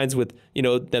many signs with,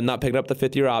 them not picking up the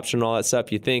 5th-year option and all that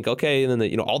stuff. You think, okay, and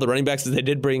then all the running backs that they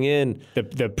did bring in. The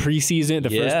preseason,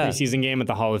 first preseason game at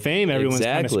the Hall of Fame, everyone's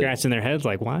kind of scratching their heads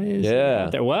like, why is he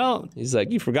out there? Well, he's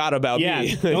like, you forgot about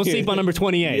me. Don't sleep on number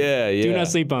 28. Yeah. Do not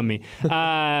sleep on me.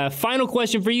 Final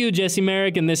question for you, Jesse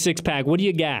Merrick, in this 6-pack. What do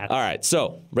you got? All right,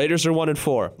 so Raiders are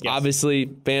 1-4. Yes.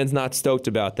 Obviously, fans not stoked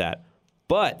about that.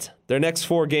 But their next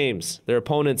 4 games, their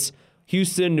opponents,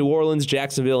 Houston, New Orleans,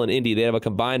 Jacksonville, and Indy, they have a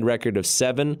combined record of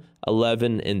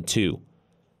 7-11-2.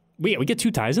 We get 2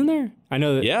 ties in there? I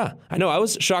know that. Yeah, I know. I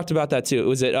was shocked about that too.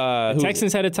 Was it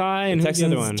Texans had a tie, and who's the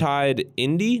other one? Tied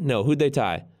Indy? No, who'd they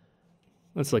tie?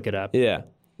 Let's look it up. Yeah.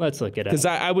 Let's look it up. Because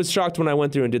I was shocked when I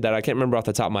went through and did that. I can't remember off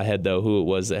the top of my head, though, who it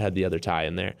was that had the other tie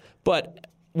in there. But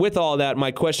with all that,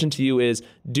 my question to you is,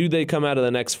 do they come out of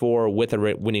the next 4 with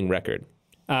a winning record?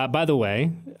 By the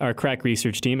way, our crack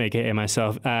research team, a.k.a.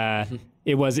 myself,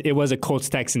 it was a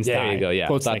Colts-Texans tie. There you go, yeah.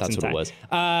 Colts I thought that's what it was.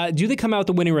 Do they come out with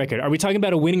a winning record? Are we talking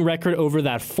about a winning record over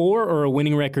that 4 or a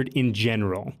winning record in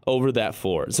general? Over that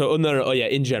 4. So, no. Oh, yeah,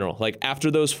 in general. Like,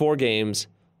 after those 4 games,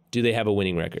 do they have a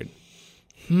winning record?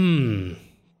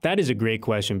 That is a great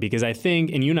question because I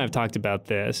think, and you and I have talked about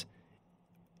this,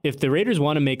 if the Raiders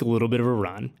want to make a little bit of a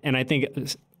run, and I think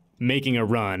making a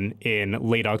run in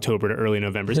late October to early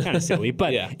November is kind of silly,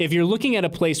 but if you're looking at a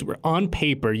place where on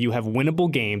paper you have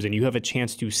winnable games and you have a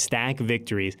chance to stack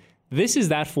victories, this is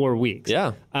that 4 weeks.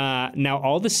 Yeah. Now,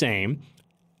 all the same,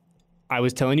 I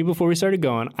was telling you before we started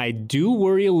going, I do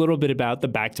worry a little bit about the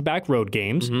back-to-back road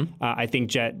games. I think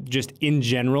just in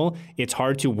general, it's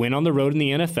hard to win on the road in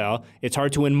the NFL. It's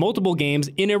hard to win multiple games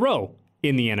in a row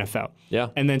in the NFL. Yeah.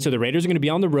 And then so the Raiders are going to be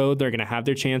on the road. They're going to have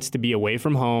their chance to be away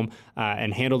from home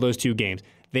and handle those 2 games.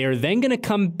 They are then going to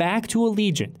come back to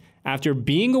Allegiant after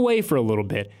being away for a little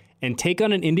bit and take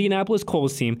on an Indianapolis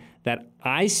Colts team that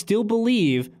I still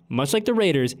believe, much like the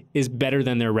Raiders, is better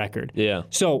than their record. Yeah.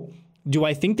 So do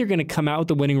I think they're going to come out with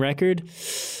the winning record?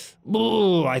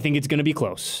 Ooh, I think it's going to be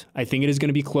close. I think it is going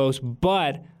to be close,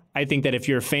 but I think that if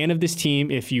you're a fan of this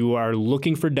team, if you are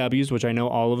looking for W's, which I know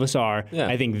all of us are,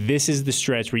 I think this is the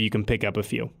stretch where you can pick up a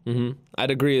few.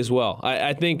 I'd agree as well.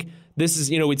 I think this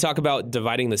is, we talk about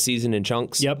dividing the season in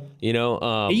chunks. Yep.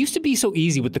 It used to be so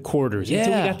easy with the quarters until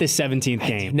we got this 17th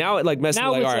game. Now it messes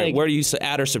with, all right, where do you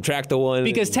add or subtract the one?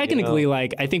 Because technically,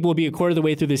 I think we'll be a quarter of the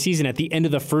way through the season at the end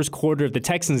of the first quarter of the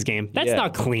Texans game. That's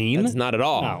not clean. That's not at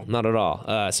all. No. Not at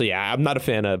all. So yeah, I'm not a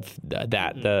fan of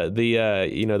that. The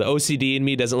OCD in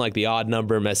me doesn't like the odd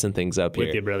number messing things up here.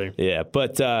 With you, brother. Yeah,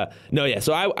 but no, yeah.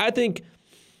 So I think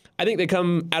they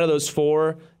come out of those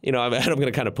 4. I'm going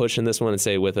to kind of push in this one and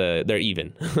say they're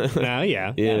even.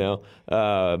 I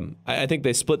think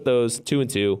they split those 2 and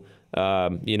 2.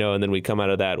 And then we come out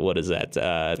of that. What is that?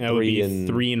 3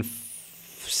 and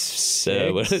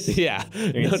 6. Yeah.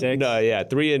 3 and 6. No, yeah.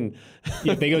 3 and.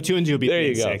 If they go 2 and 2, it'll be 3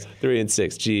 and 6. 3 and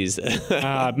 6.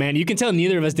 Jeez. Man, you can tell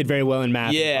neither of us did very well in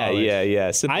math.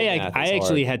 Yeah. Simple I math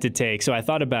actually hard. had to take. So I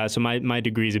thought about. So my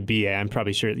degree is a BA. I'm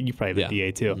probably sure you probably have a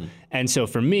BA too. Mm-hmm. And so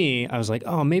for me, I was like,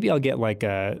 oh, maybe I'll get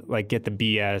get the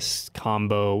BS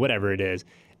combo, whatever it is.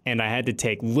 And I had to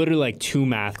take literally 2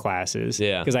 math classes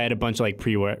because I had a bunch of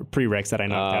prereqs that I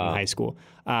knocked out in high school.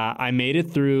 I made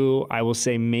it through, I will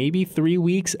say, maybe 3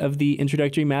 weeks of the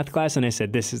introductory math class, and I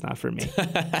said, this is not for me.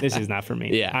 This is not for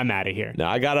me. Yeah. I'm out of here. No,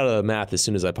 I got out of the math as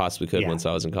soon as I possibly could once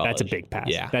I was in college. That's a big pass.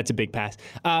 Yeah. That's a big pass.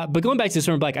 But going back to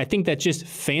Storm Black, I think that just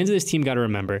fans of this team got to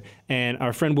remember, and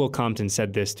our friend Will Compton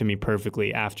said this to me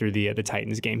perfectly after the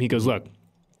Titans game. He goes, look,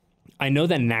 I know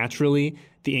that naturally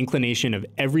the inclination of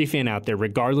every fan out there,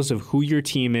 regardless of who your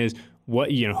team is, who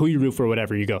you root for,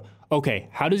 whatever, you go, okay,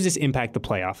 how does this impact the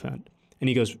playoff end? And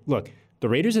he goes, look, the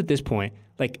Raiders at this point,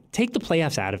 take the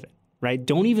playoffs out of it, right?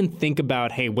 Don't even think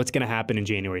about, hey, what's going to happen in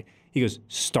January. He goes,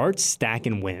 start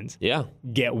stacking wins. Yeah.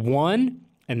 Get 1,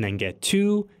 and then get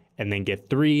 2, and then get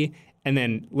 3, and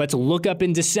then let's look up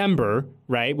in December,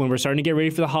 right, when we're starting to get ready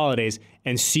for the holidays,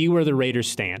 and see where the Raiders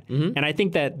stand. And I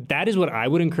think that is what I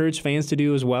would encourage fans to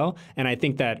do as well. And I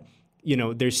think that,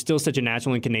 there's still such a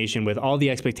natural inclination with all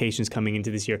the expectations coming into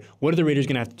this year. What are the Raiders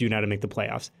going to have to do now to make the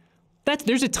playoffs?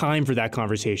 There's a time for that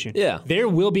conversation. Yeah. There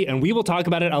will be, and we will talk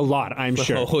about it a lot, I'm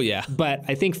sure. Oh, yeah. But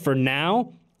I think for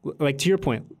now, to your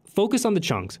point, focus on the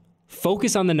chunks.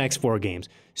 Focus on the next 4 games.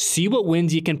 See what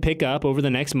wins you can pick up over the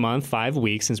next month, 5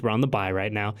 weeks, since we're on the bye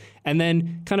right now, and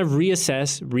then kind of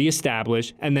reassess,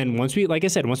 reestablish, and then once we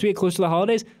get close to the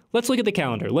holidays, let's look at the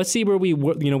calendar. Let's see where we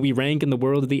rank in the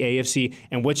world of the AFC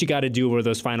and what you got to do over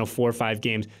those final 4 or 5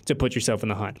 games to put yourself in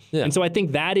the hunt. Yeah. And so I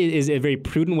think that is a very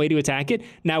prudent way to attack it.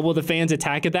 Now, will the fans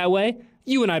attack it that way?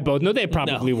 You and I both know they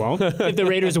probably won't. If the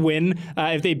Raiders win,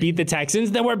 if they beat the Texans,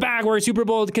 then we're back. We're Super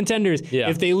Bowl contenders. Yeah.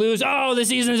 If they lose, the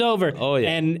season's over. Oh, yeah.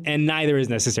 And neither is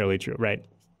necessarily true, right?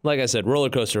 Like I said,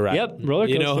 roller coaster ride. Yep, roller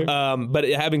coaster. But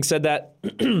having said that,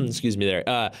 excuse me there,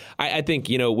 I think,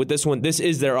 with this one, this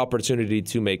is their opportunity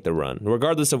to make the run.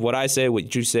 Regardless of what I say,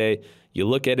 what you say, you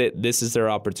look at it, this is their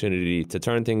opportunity to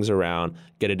turn things around,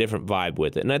 get a different vibe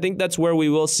with it. And I think that's where we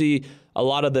will see a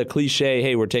lot of the cliche,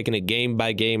 hey, we're taking it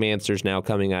game-by-game answers now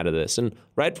coming out of this. And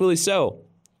rightfully so.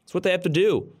 It's what they have to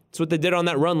do. It's what they did on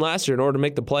that run last year in order to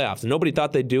make the playoffs. And nobody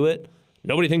thought they'd do it.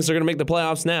 Nobody thinks they're going to make the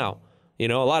playoffs now. A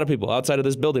lot of people outside of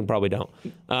this building probably don't.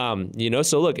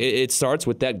 So look, it starts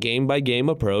with that game-by-game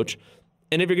approach.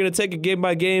 And if you're going to take it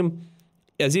game-by-game,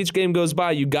 as each game goes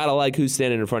by, you got to like who's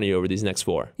standing in front of you over these next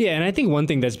 4. Yeah, and I think one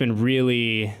thing that's been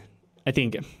really, I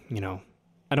think,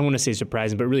 I don't want to say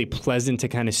surprising, but really pleasant to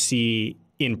kind of see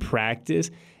in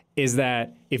practice is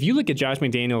that if you look at Josh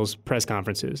McDaniels' press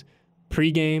conferences,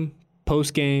 pregame,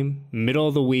 postgame, middle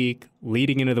of the week,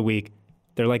 leading into the week,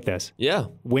 they're like this. Yeah.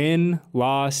 Win,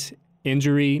 loss,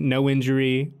 injury, no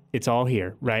injury, it's all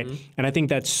here, right? Mm-hmm. And I think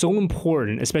that's so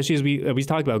important, especially as we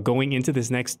talked about going into this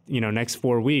next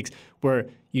 4 weeks, where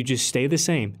you just stay the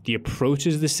same. The approach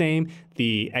is the same.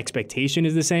 The expectation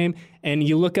is the same. And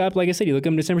you look up, like I said, you look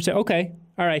up in December and say, okay,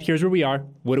 all right, here's where we are.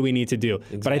 What do we need to do?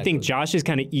 Exactly. But I think Josh's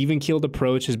kind of even-keeled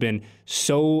approach has been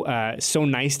so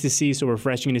nice to see, so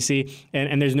refreshing to see.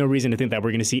 And there's no reason to think that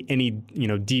we're going to see any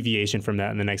deviation from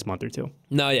that in the next month or two.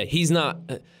 No, yeah, he's not.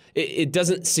 It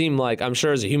doesn't seem like, I'm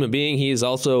sure as a human being, he is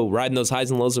also riding those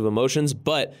highs and lows of emotions,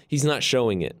 but he's not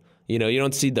showing it. You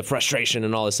don't see the frustration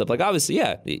and all this stuff. Like, obviously,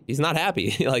 yeah, he's not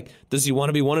happy. Like, does he want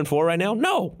to be 1-4 right now?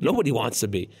 No, nobody wants to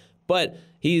be. But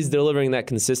he's delivering that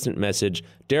consistent message.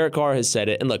 Derek Carr has said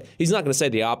it. And look, he's not going to say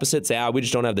the opposite, say, we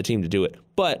just don't have the team to do it.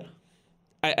 But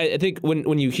I think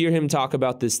when you hear him talk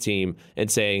about this team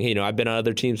and saying, I've been on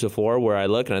other teams before where I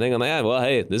look and I think, I'm like, well,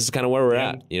 hey, this is kind of where we're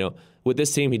at. With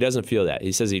this team, he doesn't feel that.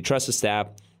 He says he trusts the staff,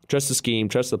 trusts the scheme,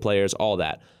 trusts the players, all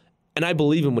that. And I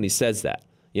believe him when he says that.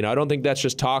 I don't think that's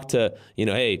just talk to,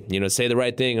 hey, say the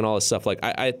right thing and all this stuff. Like,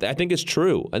 I think it's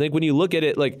true. I think when you look at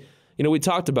it, like, we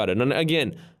talked about it. And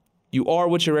again, you are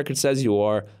what your record says you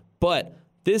are, but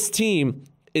this team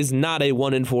is not a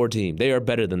 1-4 team. They are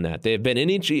better than that. They have been in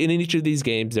each of these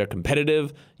games. They're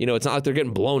competitive. It's not like they're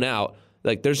getting blown out.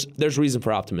 Like, there's reason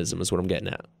for optimism is what I'm getting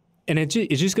at. And it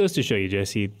just goes to show you,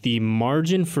 Jesse, the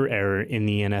margin for error in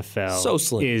the NFL so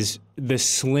slim. Is the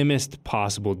slimmest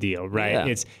possible deal, right?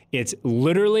 Yeah. It's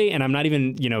literally, and I'm not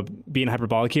even being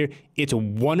hyperbolic here, it's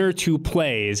 1 or 2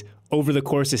 plays over the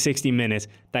course of 60 minutes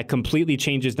that completely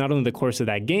changes not only the course of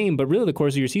that game, but really the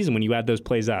course of your season when you add those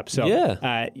plays up. So,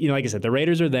 like I said, the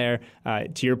Raiders are there.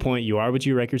 To your point, you are what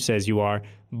your record says you are.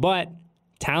 But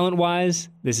talent-wise,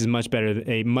 this is a much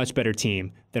better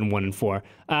team than 1-4.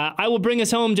 I will bring us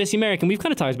home, Jesse Merrick, and we've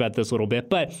kind of talked about this a little bit,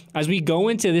 but as we go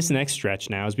into this next stretch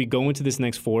now, as we go into this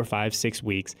next 4, 5, 6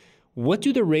 weeks, what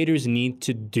do the Raiders need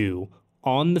to do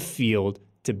on the field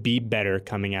to be better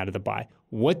coming out of the bye?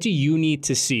 What do you need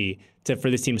to see for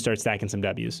this team to start stacking some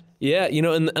W's? Yeah,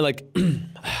 and like,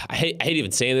 I hate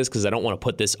even saying this because I don't want to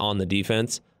put this on the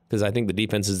defense because I think the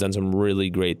defense has done some really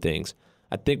great things.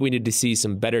 I think we need to see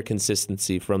some better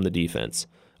consistency from the defense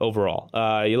overall.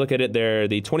 You look at it, they're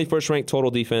the 21st ranked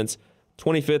total defense,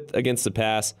 25th against the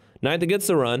pass, 9th against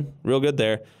the run, real good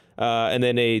there, and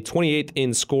then a 28th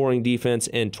in scoring defense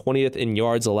and 20th in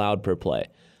yards allowed per play.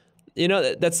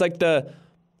 That's like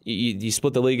you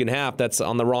split the league in half, that's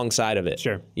on the wrong side of it.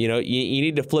 Sure. You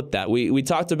need to flip that. We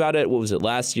talked about it, what was it,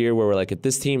 last year, where we're like, if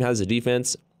this team has a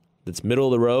defense that's middle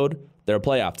of the road, they're a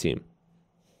playoff team.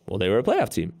 Well, they were a playoff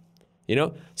team.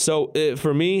 So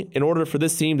for me, in order for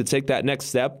this team to take that next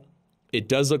step, it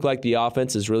does look like the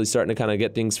offense is really starting to kind of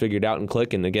get things figured out and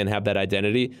click and, again, have that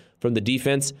identity. From the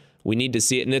defense, we need to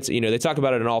see it. And it's, they talk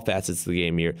about it in all facets of the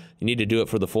game here. You need to do it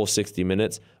for the full 60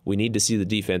 minutes. We need to see the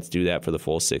defense do that for the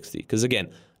full 60. Because, again,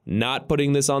 not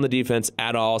putting this on the defense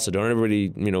at all, so don't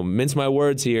everybody, mince my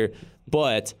words here,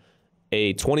 but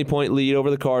a 20-point lead over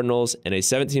the Cardinals and a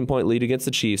 17-point lead against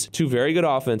the Chiefs, 2 very good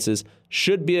offenses,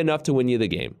 should be enough to win you the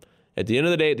game. At the end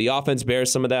of the day, the offense bears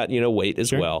some of that, weight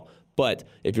as well. But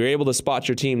if you're able to spot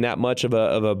your team that much of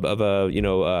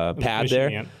a pad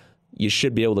there, you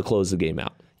should be able to close the game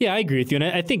out. Yeah, I agree with you. And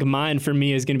I think mine, for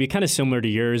me, is going to be kind of similar to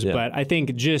yours. Yeah. But I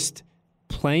think just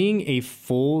playing a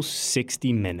full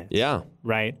 60 minutes,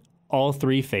 right, all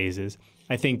 3 phases,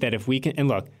 I think that if we can – and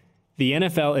look, the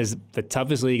NFL is the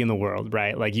toughest league in the world,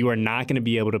 right? Like, you are not going to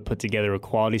be able to put together a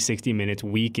quality 60 minutes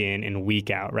week in and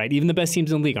week out, right? Even the best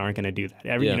teams in the league aren't going to do that.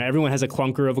 Everyone has a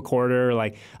clunker of a quarter,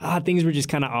 like, things were just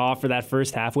kind of off for that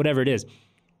first half, whatever it is.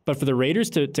 But for the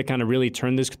Raiders to kind of really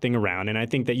turn this thing around, and I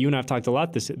think that you and I have talked a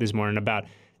lot this morning about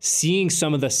seeing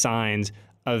some of the signs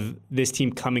of this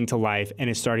team coming to life and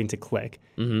it's starting to click.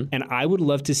 Mm-hmm. And I would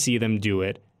love to see them do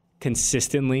it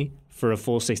consistently for a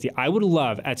full 60. I would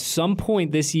love at some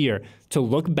point this year to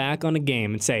look back on a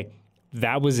game and say,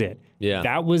 that was it. Yeah.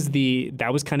 That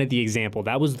was kind of the example.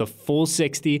 That was the full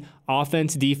 60,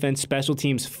 offense, defense, special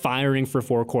teams firing for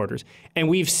 4 quarters. And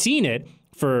we've seen it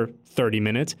for 30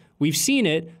 minutes. We've seen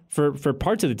it for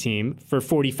parts of the team for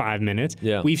 45 minutes.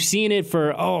 Yeah. We've seen it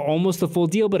for almost the full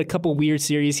deal, but a couple weird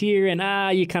series here,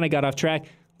 and you kind of got off track.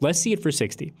 Let's see it for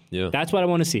 60. Yeah. That's what I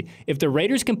want to see. If the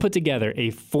Raiders can put together a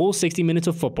full 60 minutes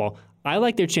of football, I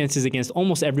like their chances against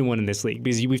almost everyone in this league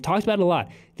because we've talked about it a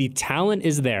lot. The talent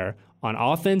is there on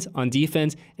offense, on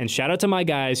defense, and shout out to my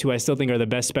guys who I still think are the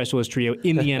best specialist trio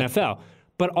in the NFL.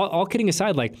 But all kidding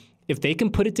aside, like if they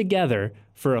can put it together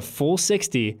for a full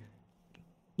 60,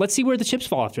 let's see where the chips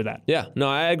fall after that. Yeah, no,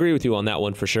 I agree with you on that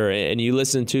one for sure. And you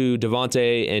listen to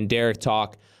Devontae and Derek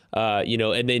talk,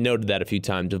 and they noted that a few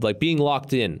times of like being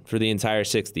locked in for the entire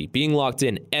 60, being locked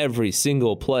in every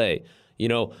single play,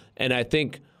 and I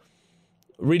think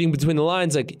reading between the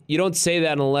lines, like you don't say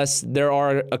that unless there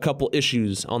are a couple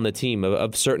issues on the team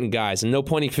of certain guys, and no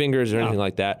pointing fingers or anything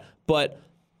like that. But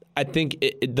I think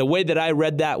the way that I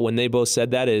read that when they both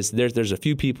said that is there's a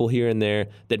few people here and there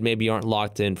that maybe aren't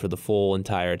locked in for the full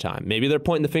entire time. Maybe they're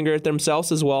pointing the finger at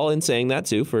themselves as well and saying that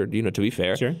too, for to be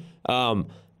fair. Sure.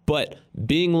 But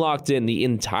being locked in the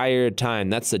entire time,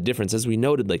 that's the difference. As we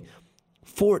noted, like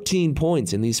 14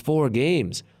 points in these 4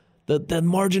 games. The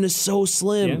margin is so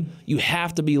slim. Yeah. You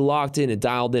have to be locked in and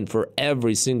dialed in for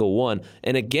every single one.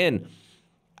 And again,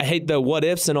 I hate the what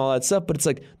ifs and all that stuff, but it's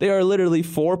like they are literally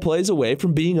 4 plays away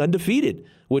from being undefeated,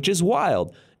 which is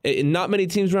wild. And not many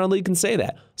teams around the league can say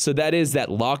that. So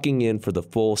that locking in for the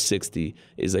full 60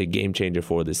 is a game changer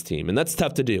for this team. And that's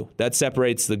tough to do. That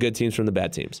separates the good teams from the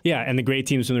bad teams. Yeah, and the great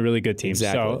teams from the really good teams.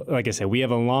 Exactly. So, like I said, we have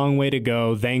a long way to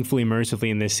go, thankfully, mercifully,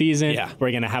 in this season. Yeah.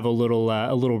 We're going to have a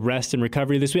little rest and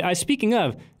recovery this week. Speaking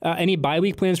of, any bye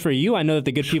week plans for you? I know that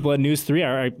the good people at News 3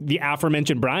 are the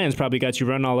aforementioned Brian's probably got you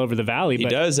running all over the valley. He but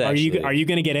does, actually. Are you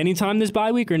going to get any time this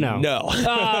bye week or no? No.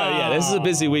 Yeah, this is a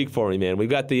busy week for me, man. We've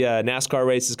got the NASCAR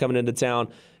races coming into town.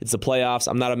 It's the playoffs.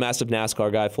 I'm not a massive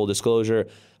NASCAR guy, full disclosure,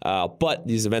 but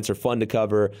these events are fun to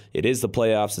cover. It is the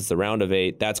playoffs. It's the round of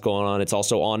 8. That's going on. It's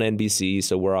also on NBC,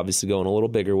 so we're obviously going a little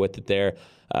bigger with it there.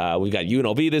 We've got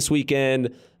UNLV this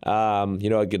weekend.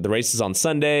 The races on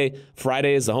Sunday.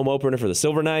 Friday is the home opener for the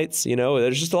Silver Knights.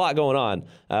 There's just a lot going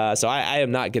on. So I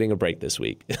am not getting a break this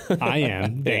week. I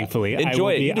am, thankfully.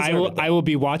 Enjoy it. I will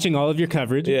be watching all of your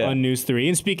coverage on News 3.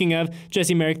 And speaking of,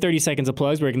 Jesse Merrick, 30 seconds of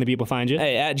plugs. Where can the people find you?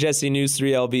 Hey, at Jesse News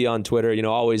 3LV on Twitter.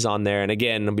 Always on there. And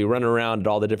again, I'll be running around at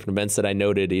all the different events that I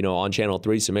noted, on Channel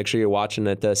 3. So make sure you're watching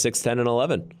at 6, 10, and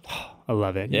 11. I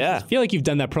love it. Yeah. I feel like you've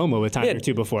done that promo a time or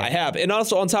two before. I have. And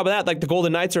also on top of that, like the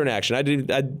Golden Knights are in action.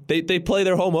 They play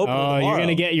their home opener tomorrow.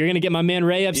 you're gonna get my man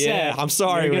Ray upset. Yeah, I'm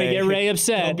sorry, You're gonna get Ray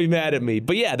upset. Don't be mad at me.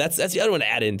 But yeah, that's the other one to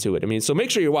add into it. I mean, so make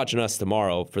sure you're watching us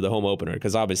tomorrow for the home opener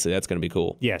because obviously that's going to be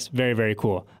cool. Yes, very, very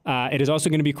cool. It is also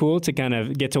going to be cool to kind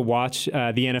of get to watch the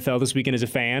NFL this weekend as a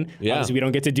fan. Yeah. Obviously, we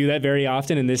don't get to do that very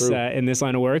often in this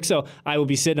line of work. So I will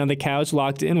be sitting on the couch,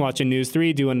 locked in, watching News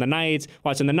 3, watching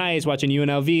the Knights, watching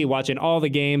UNLV, watching all the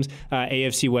games,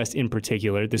 AFC West in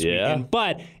particular this weekend.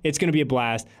 But it's going to be a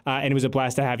blast, and it was a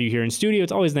blast to have you here in studio.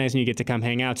 It's always nice when you get to come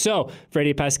hang out. So,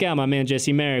 Freddie Pascal, my man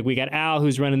Jesse Merrick, we got Al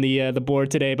who's running the board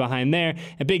today behind there.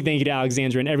 A big thank you to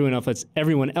Alexandra and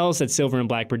everyone else at Silver and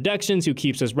Black Productions who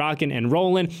keeps us rocking and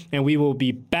rolling. And we will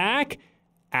be back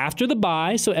after the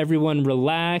bye, so everyone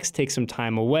relax, take some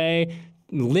time away,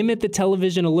 limit the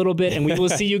television a little bit, and we will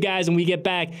see you guys when we get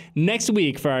back next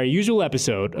week for our usual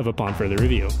episode of Upon Further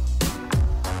Review.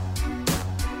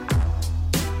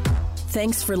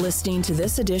 Thanks for listening to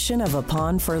this edition of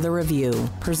Upon Further Review,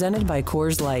 presented by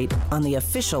Coors Light on the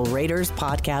official Raiders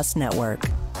Podcast Network.